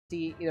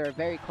see either a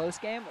very close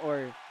game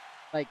or,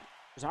 like,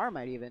 Jazara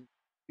might even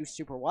do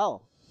super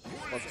well.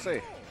 Let's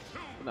see.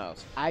 Who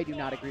knows? I do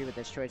not agree with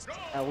this choice,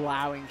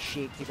 allowing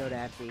Sheik to go to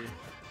FD.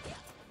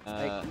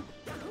 Like,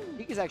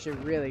 Sheik is actually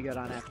really good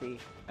on FD.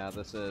 Yeah,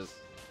 this is...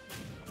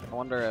 I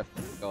wonder if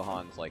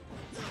Gohan's, like,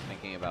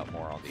 thinking about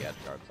more on the edge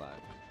guard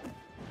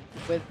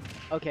side.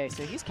 Okay,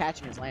 so he's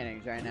catching his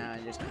landings right now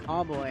and just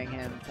comboing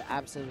him to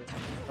absolute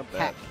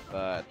But,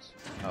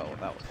 oh,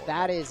 that was horrible.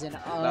 That is an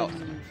that was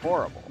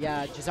horrible.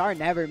 Yeah, Jazara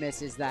never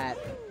misses that.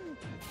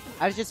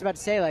 I was just about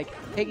to say, like,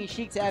 taking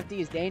Sheik to FD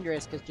is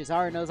dangerous because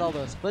Jazara knows all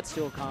those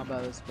footstool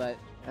combos, but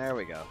there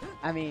we go.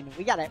 I mean,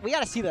 we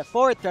gotta see the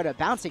forward throw to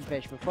bouncing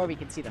fish before we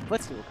can see the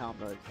footstool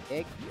combos.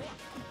 Big.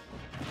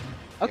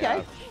 Okay.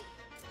 Yeah.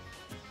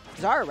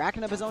 Jazara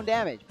racking up his own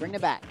damage. Bring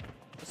it back.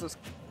 This is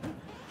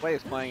the way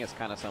he's playing is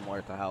kind of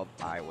similar to how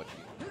I would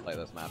play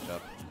this matchup,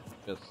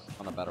 just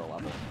on a better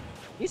level.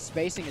 He's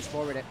spacing his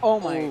forward. Oh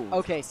my. Ooh.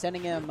 Okay,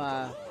 sending him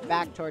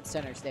back towards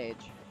center stage,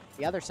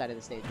 the other side of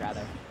the stage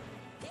rather.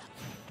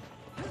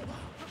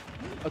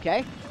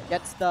 Okay,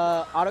 gets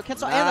the auto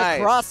cancel and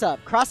the cross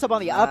up. Cross up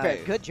on the up air.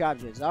 Good job,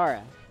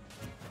 Jazara.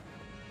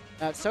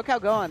 Now, SoCal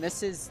Gohan,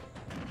 this is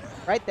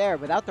right there.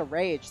 Without the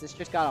rage, this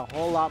just got a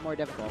whole lot more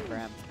difficult for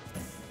him.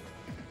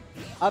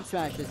 Up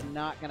smash is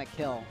not going to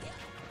kill.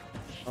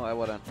 Oh, I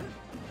wouldn't.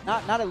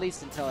 Not at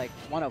least until like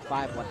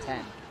 105,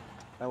 110.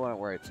 I wouldn't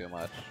worry too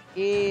much.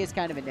 He's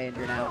kind of in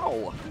danger now.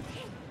 Oh,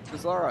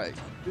 Jazara,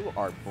 you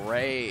are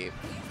brave.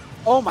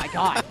 Oh my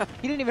god.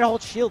 He didn't even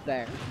hold shield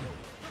there.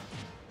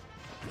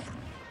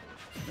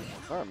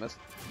 Jazara missed.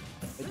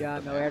 Good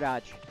job, no air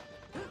dodge.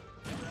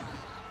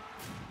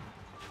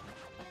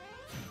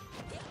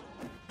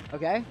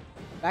 Okay,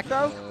 back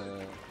throw?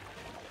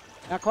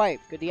 Not quite.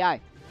 Good DI.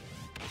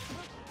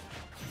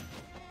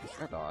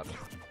 Air dodge.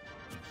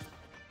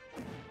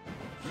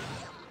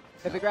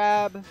 Pivot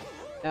grab.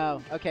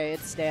 No. Okay,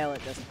 it's stale.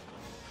 It doesn't.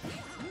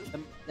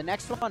 The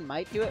next one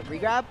might do it.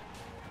 Regrab.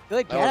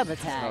 Good get up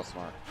attack. That was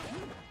smart.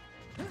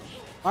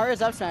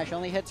 Mario's up smash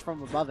only hits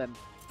from above him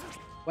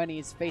when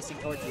he's facing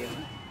towards you.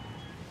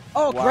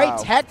 Oh, Wow. great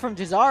tech from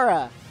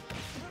Jazara.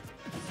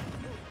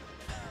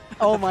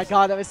 Oh my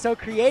god, that was so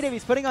creative.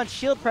 He's putting on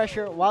shield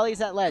pressure while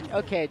he's at ledge.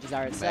 Okay,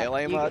 Jazara,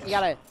 Melee much? you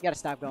gotta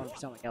stop going for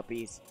so many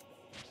LPs.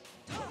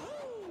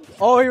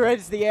 Oh, he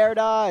raises the air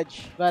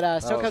dodge. But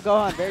SoCal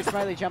Gohan very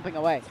smartly jumping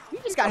away. He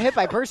just got hit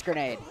by burst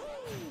grenade.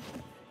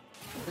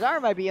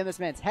 Jazara might be in this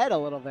man's head a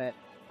little bit.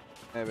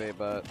 Maybe,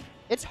 but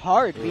It's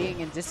hard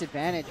being in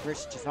disadvantage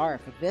versus Jazara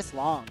for this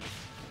long.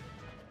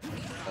 that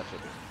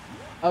should be.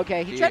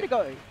 Okay, he tried to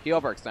go. He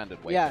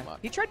overextended way too much.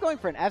 He tried going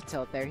for an F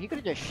tilt there. He could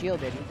have just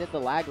shielded. He did the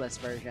lagless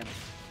version.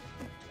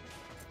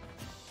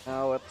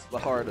 No, it's the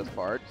hardest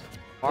part.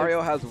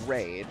 Mario has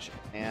rage,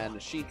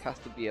 and Sheik has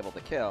to be able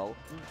to kill.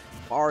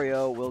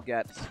 Mario will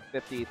get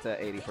 50 to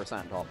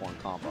 80% off one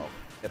combo,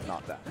 if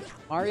not that.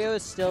 Mario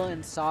is still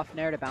in soft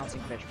nair to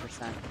bouncing fish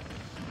percent.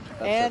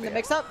 That And should the be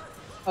mix it. up.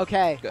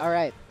 Okay, Good. all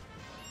right.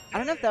 I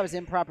don't know if that was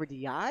improper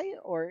DI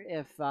or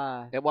if.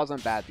 It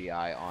wasn't bad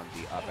DI on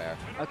the up air.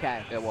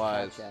 Okay. It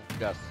was Gotcha.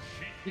 just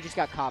He just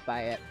got caught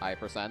by it. high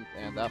percent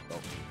and up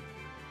tilt.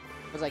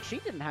 I was like, she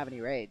didn't have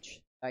any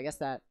rage. I guess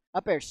that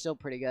up air is still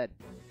pretty good.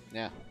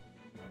 Yeah.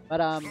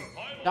 But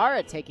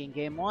Dara taking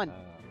game one.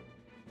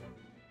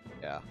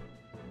 Yeah.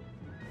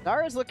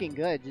 Dara's looking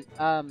good.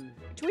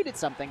 Tweeted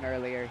something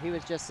earlier. He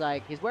was just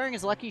like, he's wearing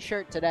his lucky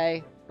shirt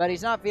today, but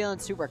he's not feeling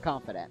super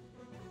confident.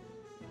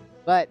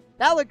 But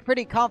that looked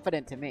pretty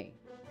confident to me.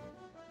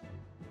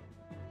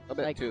 A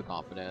bit Like- too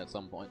confident at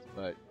some points,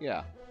 but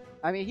yeah.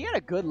 I mean, he had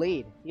a good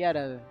lead. He had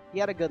a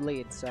good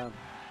lead. So,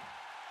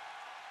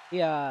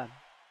 yeah.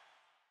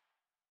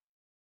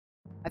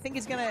 I think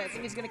he's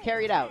gonna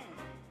carry it out.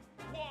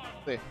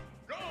 See.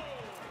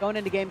 Going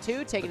into game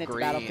two, taking it to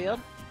green. Battlefield.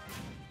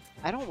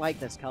 I don't like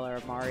this color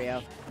of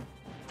Mario.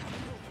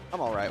 I'm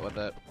alright with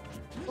it.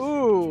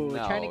 Ooh,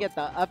 No. trying to get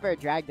the up air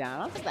drag down.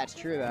 I don't think that's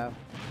true though.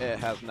 It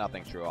has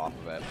nothing true off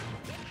of it.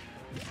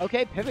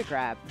 Okay, pivot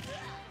grab.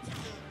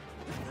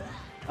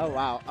 Oh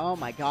wow. Oh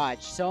my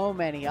gosh. So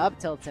many up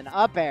tilts and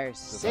up airs.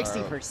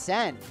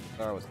 60%.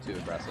 That was too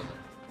aggressive.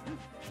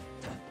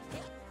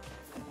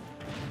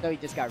 So he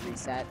just got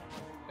reset.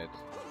 It's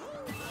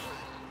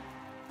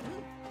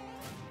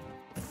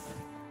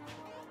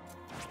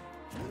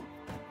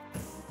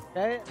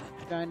Okay,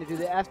 trying to do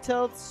the F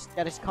tilts.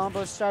 Got his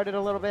combo started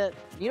a little bit.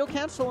 Needle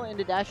cancel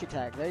into dash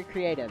attack. Very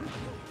creative.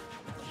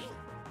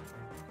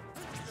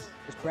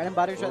 Just bread and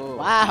butter's. Ooh.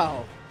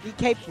 Wow. He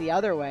caped the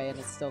other way and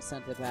it still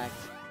sent it back.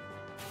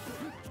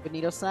 Good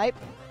needle snipe.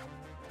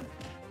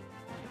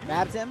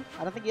 Grabs him.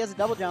 I don't think he has a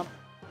double jump.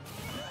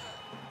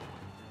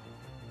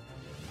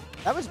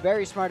 That was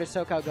very smart of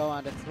SoCal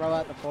Gohan to throw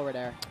out the forward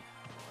air.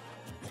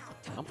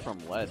 I'm from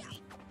ledge.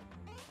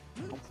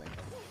 I don't think.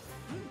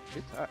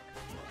 Good tech.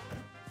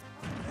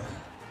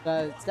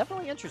 It's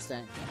definitely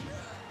interesting.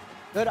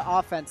 Good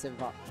offensive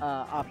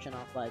option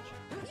off ledge.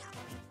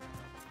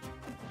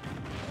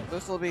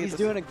 This will be. He's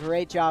doing a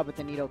great job with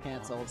the needle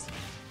cancels.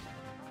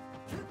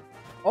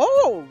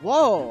 Oh, Oh,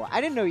 whoa. I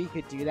didn't know you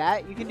could do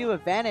that. You can do a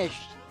vanish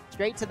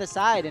straight to the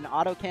side and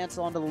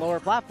auto-cancel onto the lower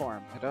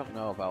platform. I don't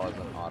know if that was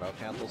an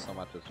auto-cancel so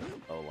much as just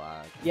low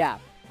lag. Yeah.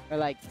 Or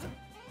like,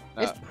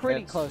 it's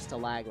pretty close to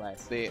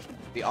lagless.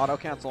 The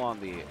auto-cancel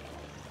on the...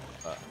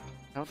 I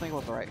don't think it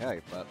was the right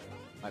height, but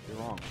might be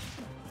wrong.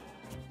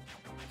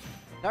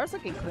 Jazara's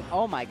looking clean.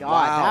 Oh my god,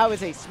 Wow. that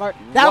was a smart...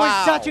 That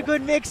was such a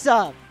good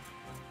mix-up!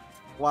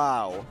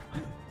 Wow.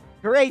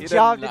 Great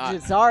job to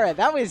Jazara.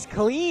 That was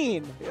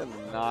clean. He did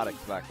not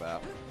expect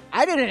that.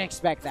 I didn't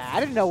expect that.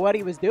 I didn't know what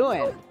he was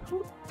doing.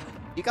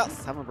 He got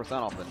 7%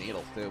 off the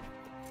needles, too.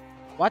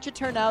 Watch it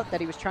turn out that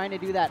he was trying to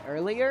do that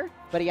earlier,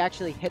 but he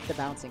actually hit the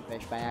bouncing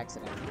fish by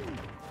accident.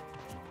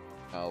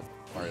 Oh,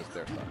 Mario's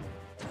there,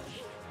 so.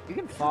 You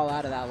can fall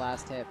out of that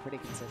last hit pretty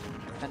consistently,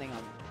 depending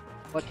on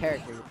what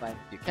character you play.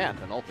 You can't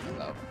in Ultimate,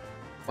 though.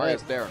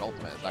 Mario's there in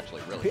Ultimate is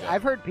actually really good.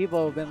 I've heard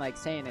people have been like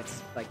saying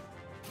it's like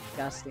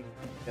disgusting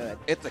good.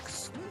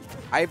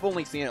 I've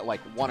only seen it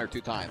like 1 or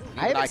 2 times.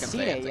 I haven't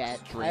seen it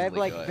yet. I've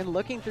like been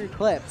looking through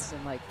clips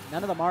and like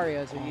none of the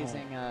Marios are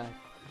using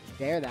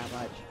Dare that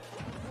much.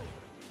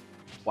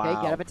 Wow.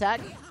 Okay, get up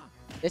attack.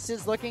 This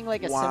is looking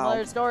like a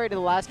similar story to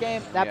the last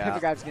game. That pivot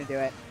grab's gonna do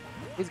it.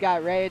 He's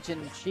got Rage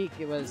and Sheik.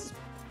 It was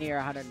near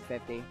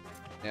 150.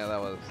 Yeah, that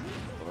was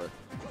over.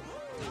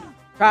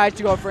 Tries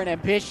to go for an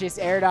ambitious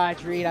air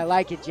dodge read. I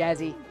like it,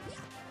 Jazzy.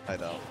 I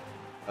know.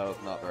 That was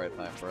not the right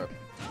time for it.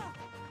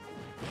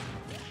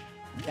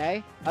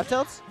 Okay, up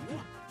tilts.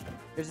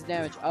 Here's his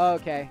damage. Oh,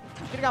 okay.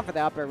 Should have gone for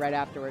the upper right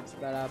afterwards,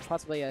 but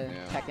possibly a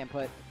tech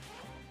input.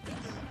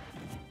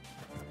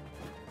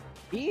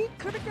 He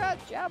could have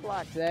got jab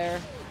locked there.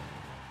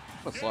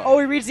 Oh,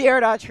 he reads the air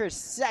dodge for a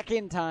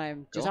second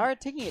time. Jazara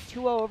taking it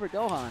 2-0 over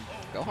Gohan.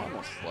 Gohan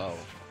was slow.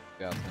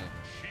 Yeah,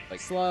 like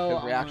slow.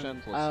 His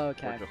reactions was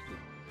okay. were just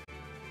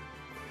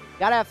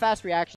Gotta have fast reactions.